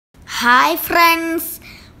Hi friends,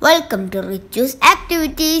 welcome to Richu's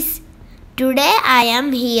Activities. Today I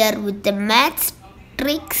am here with the maths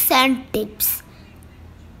tricks and tips.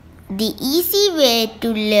 The easy way to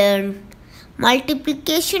learn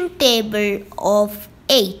multiplication table of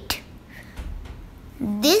 8.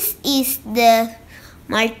 This is the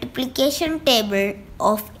multiplication table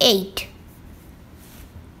of 8.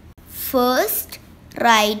 First,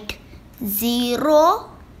 write 0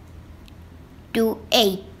 to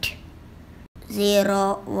 8.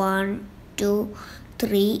 0, 1, 2,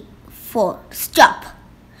 3, 4. Stop.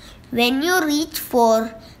 When you reach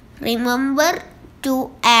 4, remember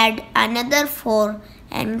to add another 4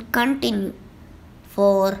 and continue.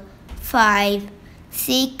 4, 5,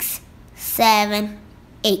 6, 7,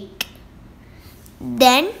 8.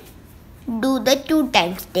 Then do the 2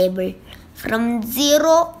 times table from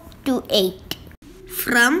 0 to 8.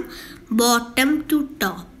 From bottom to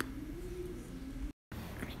top.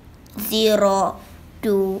 0,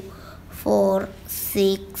 2, 4,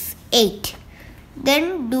 6, 8.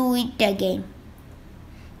 Then do it again.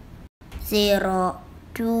 0,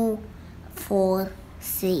 2, 4,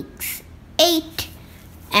 6, 8.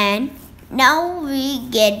 And now we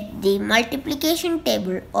get the multiplication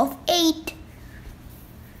table of 8.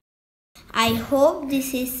 I hope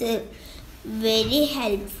this is a very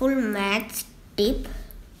helpful maths tip.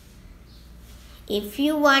 If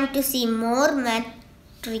you want to see more math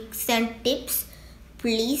tricks and tips,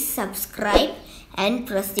 please subscribe and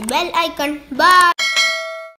press the bell icon. Bye.